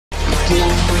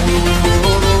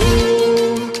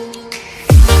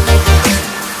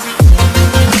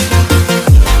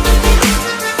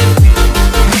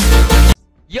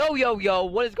Yo,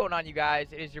 what is going on, you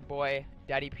guys? It is your boy,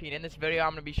 Daddy P, and in this video,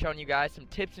 I'm going to be showing you guys some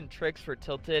tips and tricks for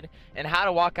Tilted and how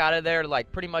to walk out of there,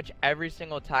 like, pretty much every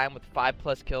single time with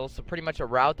 5+ kills. So pretty much a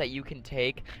route that you can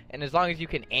take, and as long as you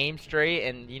can aim straight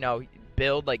and, you know,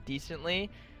 build, like, decently,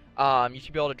 you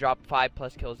should be able to drop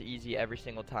 5+ kills easy every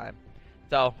single time.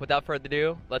 So, without further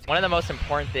ado, one of the most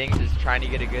important things is trying to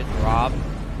get a good drop.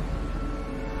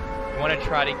 You want to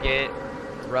try to get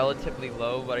relatively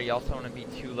low, but you also want to be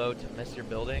too low to miss your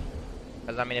building.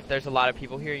 Because, I mean, if there's a lot of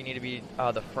people here, you need to be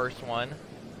the first one.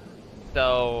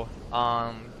 So, you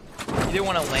either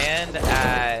want to land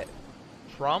at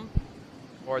Trump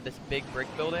or this big brick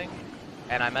building.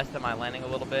 And I messed up my landing a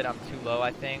little bit. I'm too low,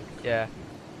 I think. Yeah.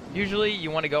 Usually,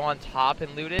 you want to go on top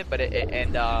and loot it, but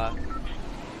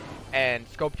and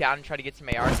scope down and try to get some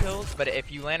AR kills. But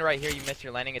if you land right here, you miss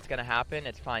your landing, it's gonna happen.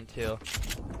 It's fine too.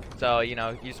 So, you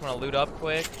know, you just want to loot up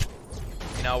quick,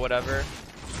 you know, whatever.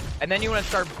 And then you want to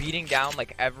start beating down,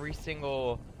 like, every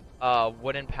single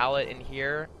wooden pallet in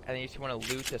here. And then you just want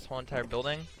to loot this whole entire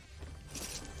building.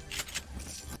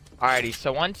 Alrighty,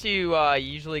 so once you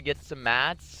usually get some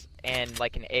mats and,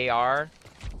 like, an AR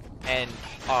and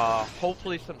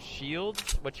hopefully some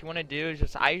shields, what you want to do is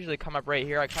just, I usually come up right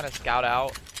here. I kind of scout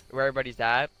out where everybody's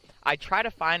at. I try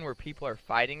to find where people are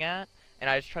fighting at,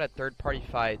 and I just try to third-party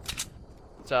fights.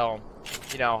 So,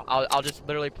 you know, I'll just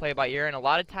literally play by ear, and a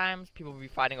lot of times people will be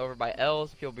fighting over by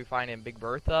L's, people will be fighting in Big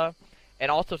Bertha, and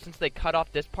also since they cut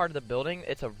off this part of the building,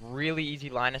 it's a really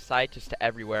easy line of sight just to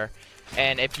everywhere.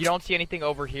 And if you don't see anything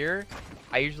over here,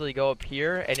 I usually go up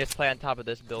here and just play on top of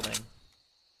this building.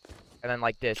 And then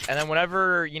like this. And then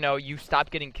whenever, you know, you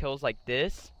stop getting kills like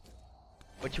this,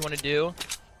 what you want to do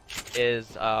is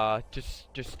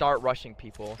just start rushing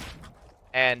people.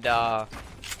 And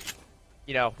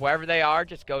you know, wherever they are,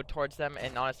 just go towards them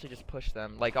and honestly just push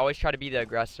them. Like, always try to be the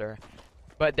aggressor.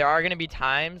 But there are going to be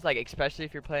times, like, especially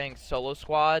if you're playing solo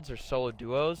squads or solo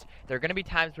duos, there are going to be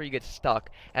times where you get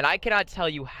stuck. And I cannot tell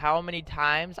you how many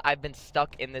times I've been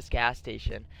stuck in this gas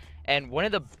station. And one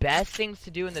of the best things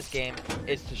to do in this game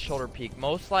is to shoulder peek.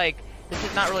 This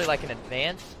is not really like an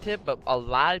advanced tip, but a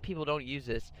lot of people don't use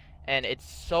this. And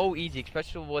it's so easy,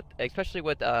 especially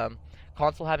with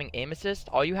console having aim assist.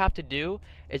 All you have to do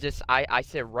is just, I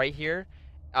sit right here,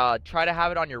 try to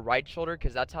have it on your right shoulder,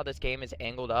 because that's how this game is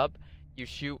angled up. You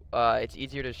shoot, it's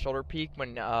easier to shoulder peek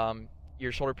when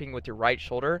you're shoulder peeking with your right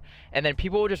shoulder, and then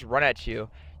people will just run at you,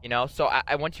 you know. So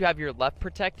once you have your left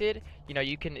protected, you know,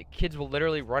 kids will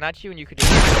literally run at you, and you could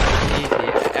just easy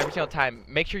every single time.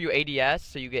 Make sure you ADS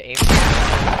so you get aim,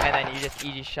 and then you just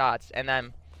easy shots, and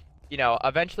then, you know,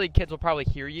 eventually kids will probably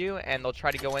hear you and they'll try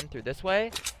to go in through this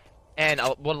way. And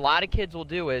what a lot of kids will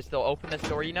do is they'll open this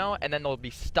door, you know, and then they'll be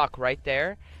stuck right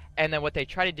there. And then what they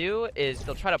try to do is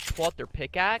they'll try to pull out their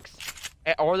pickaxe,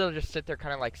 or they'll just sit there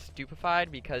kind of like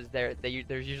stupefied because there's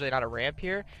usually not a ramp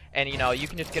here. And, you know, you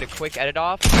can just get a quick edit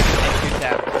off and shoot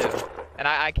them too. And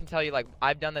I can tell you, like,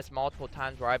 I've done this multiple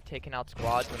times where I've taken out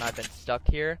squads when I've been stuck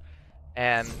here,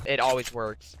 and it always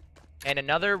works. And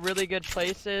another really good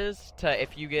place is to,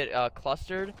 if you get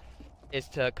clustered, is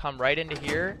to come right into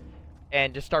here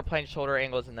and just start playing shoulder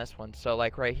angles in this one. So,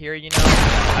 like, right here, you know,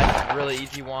 that's a really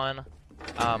easy one.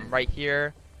 Right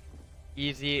here,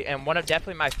 easy. And one of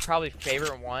definitely my probably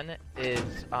favorite one is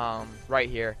right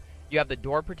here. You have the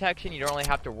door protection. You don't really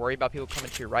have to worry about people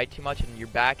coming to your right too much, and your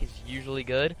back is usually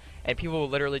good. And people will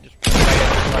literally just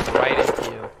run right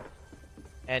into you.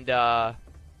 And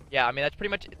yeah, I mean, that's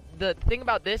pretty much the thing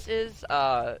about this is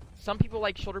some people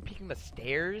like shoulder peeking the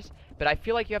stairs, but I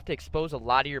feel like you have to expose a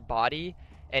lot of your body,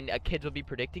 and kids will be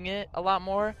predicting it a lot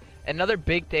more. Another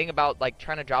big thing about, like,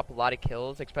 trying to drop a lot of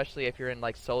kills, especially if you're in,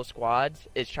 like, solo squads,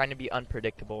 is trying to be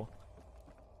unpredictable.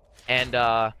 And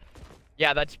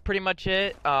yeah, that's pretty much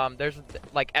it. There's,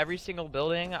 like, every single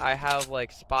building I have,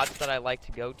 like, spots that I like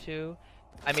to go to.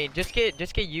 I mean, just get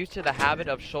used to the habit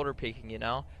of shoulder peeking, you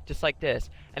know, just like this.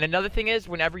 And another thing is,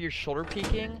 whenever you're shoulder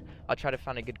peeking, I'll try to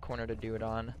find a good corner to do it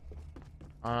on.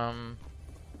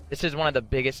 This is one of the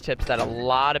biggest tips that a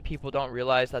lot of people don't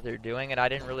realize that they're doing, and I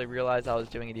didn't really realize I was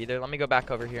doing it either. Let me go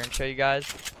back over here and show you guys.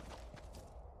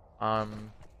 Let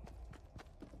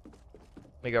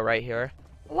me go right here.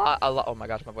 Oh my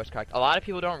gosh, my voice cracked. A lot of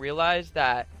people don't realize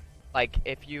that, like,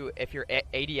 if you're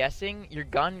ADSing, your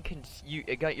gun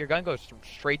goes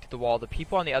straight to the wall. The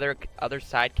people on the other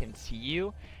side can see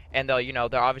you, and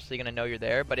they're obviously gonna know you're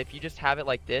there. But if you just have it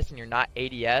like this and you're not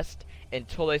ADS'd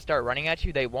until they start running at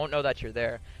you, they won't know that you're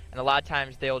there. And a lot of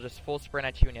times they'll just full sprint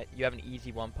at you, and you have an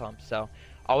easy one pump. So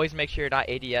always make sure you're not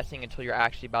ADSing until you're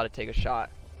actually about to take a shot.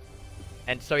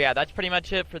 And so yeah, that's pretty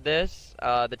much it for this.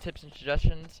 The tips and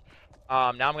suggestions. Now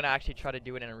I'm gonna actually try to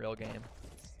do it in a real game.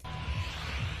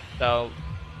 So,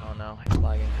 oh no, it's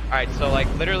lagging. All right, so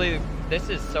like literally, this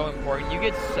is so important. You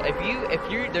get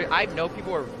if you there, I know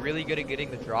people are really good at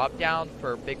getting the drop down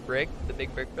for big brick, the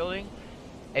big brick building.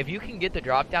 If you can get the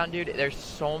drop down, dude, there's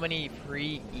so many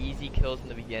free easy kills in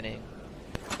the beginning.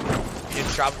 You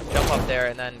just jump up there,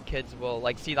 and then kids will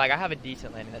like see. Like I have a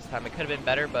decent landing this time. It could have been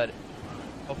better, but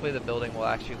hopefully the building will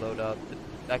actually load up.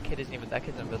 That kid's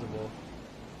invisible.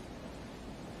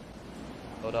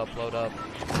 Load up, load up.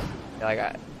 Yeah, like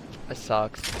it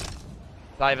sucks.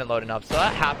 It's not even loading up. So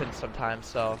that happens sometimes.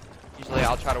 So usually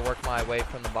I'll try to work my way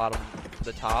from the bottom to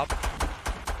the top.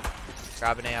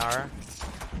 Grab an AR.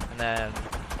 And then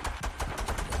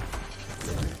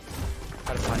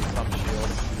try to find some shield.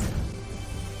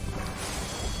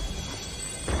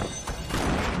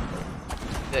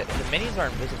 The minis are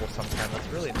invisible sometimes. That's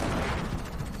really annoying.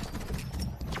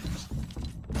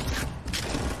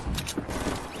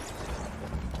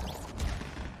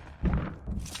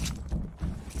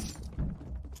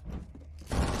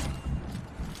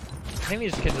 I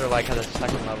think these kids are like at the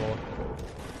second level.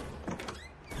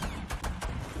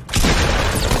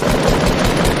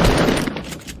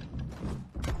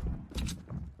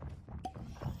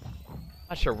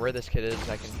 Not sure where this kid is.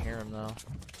 I can hear him though.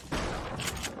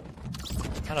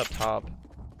 Not up top.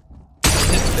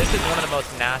 This is one of the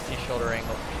most nasty shoulder peek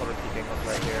angles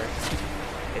right here.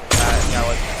 It's that guy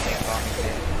wasn't staying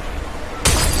bombing.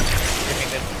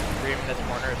 Screaming this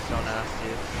corner is so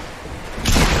nasty.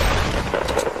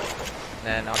 And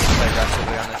then I'll just play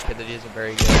aggressively on this kid that he isn't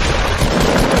very good.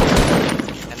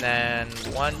 And then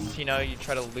once, you know, you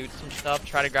try to loot some stuff,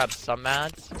 try to grab some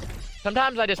mats.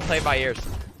 Sometimes I just play by ears.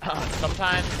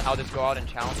 Sometimes I'll just go out and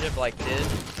challenge it, but like this,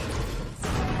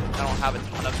 I don't have a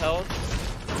ton of health,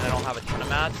 and I don't have a ton of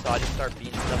mats, so I just start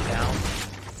beating stuff down.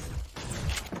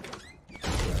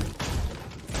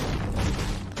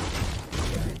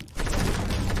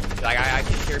 Like I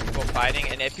can hear people fighting,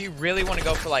 and if you really want to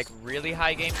go for like really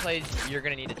high gameplays, you're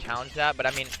gonna need to challenge that. But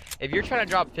I mean, if you're trying to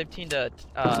drop 15 to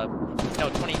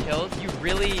 20 kills, you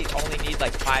really only need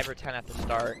like 5 or 10 at the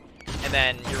start, and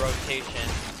then your rotation,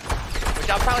 which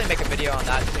I'll probably make a video on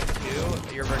that soon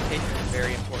too. Your rotation is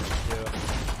very important too.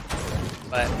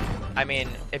 But I mean,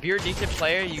 if you're a decent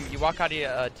player, you walk out of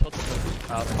a tilt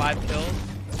of 5 kills,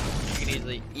 you can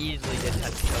easily get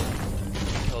 10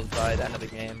 kills by the end of the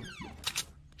game.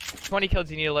 20 kills,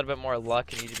 you need a little bit more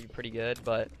luck, and you need to be pretty good,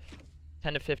 but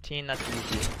 10 to 15, that's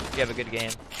easy. You have a good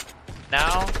game.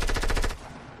 Now,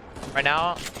 right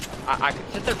now,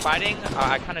 since they're fighting,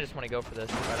 I kind of just want to go for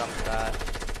this right off the bat.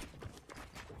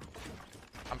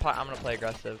 I'm gonna play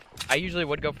aggressive. I usually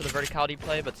would go for the verticality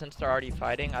play, but since they're already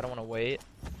fighting, I don't want to wait.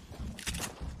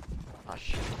 Oh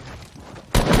shit.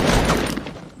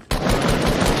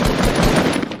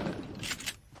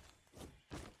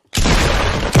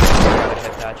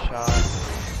 Hit that shot.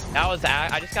 That was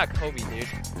I just got Kobe, dude.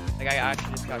 Like I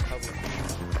actually just got Kobe.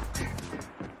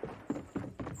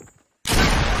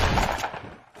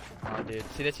 Oh, dude.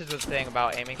 See, this is the thing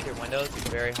about aiming through windows. It's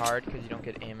very hard because you don't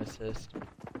get aim assist.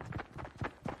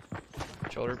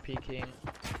 Shoulder peeking.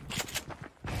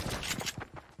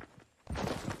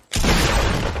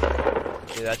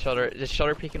 Dude, that just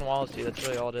shoulder peeking walls, dude. That's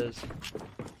really all it is.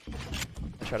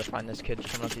 I'll try to find this kid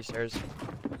coming up these stairs.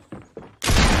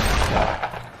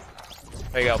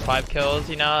 There you go, 5 kills,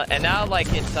 you know, and now like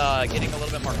it's getting a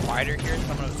little bit more quieter here,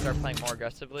 so I'm gonna start playing more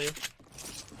aggressively.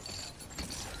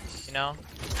 You know,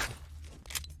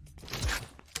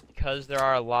 because there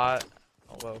are a lot.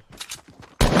 Oh whoa.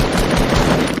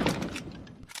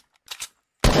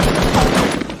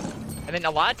 And then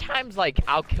a lot of times, like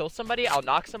I'll kill somebody, I'll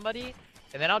knock somebody,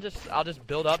 and then I'll just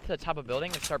build up to the top of a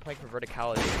building and start playing for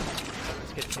verticality.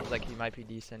 This kid seems like he might be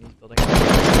decent. He's building.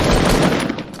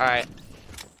 All right.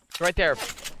 Right there.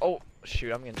 Oh,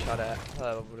 shoot, I'm getting shot at. I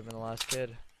thought that would have been the last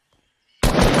kid.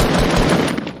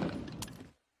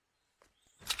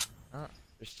 Oh,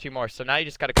 there's 2 more. So now you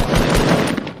just gotta come in.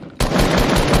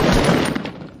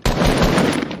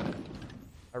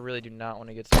 I really do not want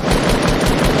to get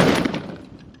started.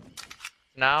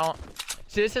 Now,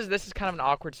 see, this is kind of an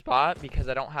awkward spot because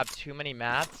I don't have too many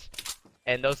mats.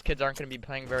 And those kids aren't going to be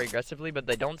playing very aggressively, but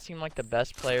they don't seem like the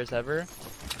best players ever.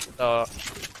 So,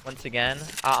 once again,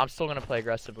 I'm still going to play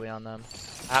aggressively on them.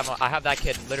 I have that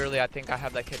kid, literally, I think I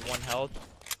have that kid 1 health.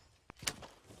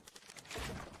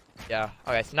 Yeah,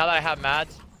 okay, so now that I have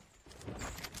mats.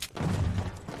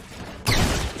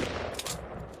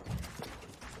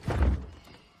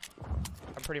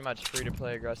 I'm pretty much free to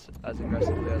play as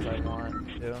aggressively as I want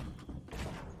to.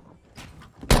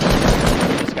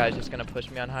 This guy's just gonna push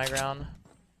me on high ground.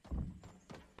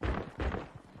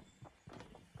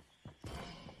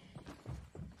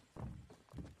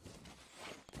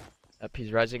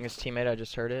 He's rezzing his teammate. I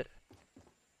just heard it.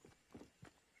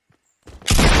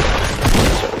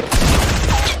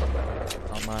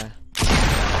 Oh my.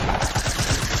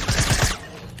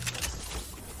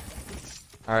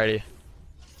 Alrighty.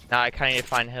 Now I kind of need to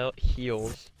find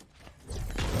heals.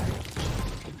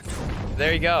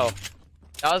 There you go.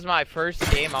 That was my first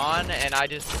game on, and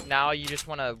now you just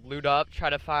want to loot up, try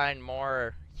to find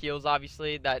more heals.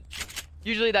 Obviously,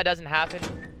 usually that doesn't happen,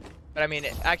 but I mean,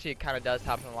 it kind of does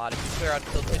happen a lot. If you clear out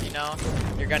tilted, you know,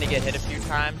 you're gonna get hit a few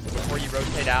times. Before you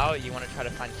rotate out, you want to try to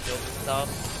find shields and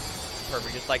stuff.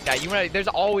 Perfect, just like that. There's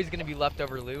always gonna be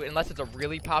leftover loot, unless it's a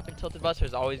really poppin' tilted bus.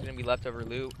 There's always gonna be leftover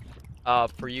loot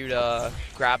for you to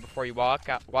grab before you walk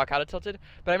out of tilted.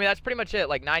 But I mean, that's pretty much it.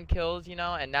 Like 9 kills, you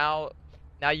know, and now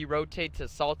you rotate to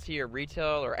salty or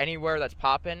retail or anywhere that's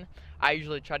popping. I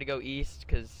usually try to go east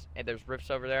because there's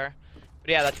rifts over there. But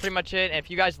yeah, that's pretty much it. And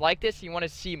if you guys like this and you want to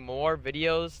see more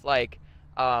videos like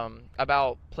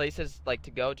about places like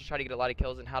to go to try to get a lot of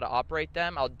kills and how to operate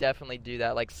them, I'll definitely do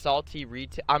that. Like salty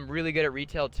retail, I'm really good at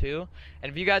retail too.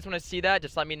 And if you guys want to see that,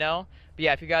 just let me know. But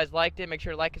yeah, if you guys liked it, make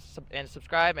sure to like and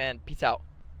subscribe, and peace out.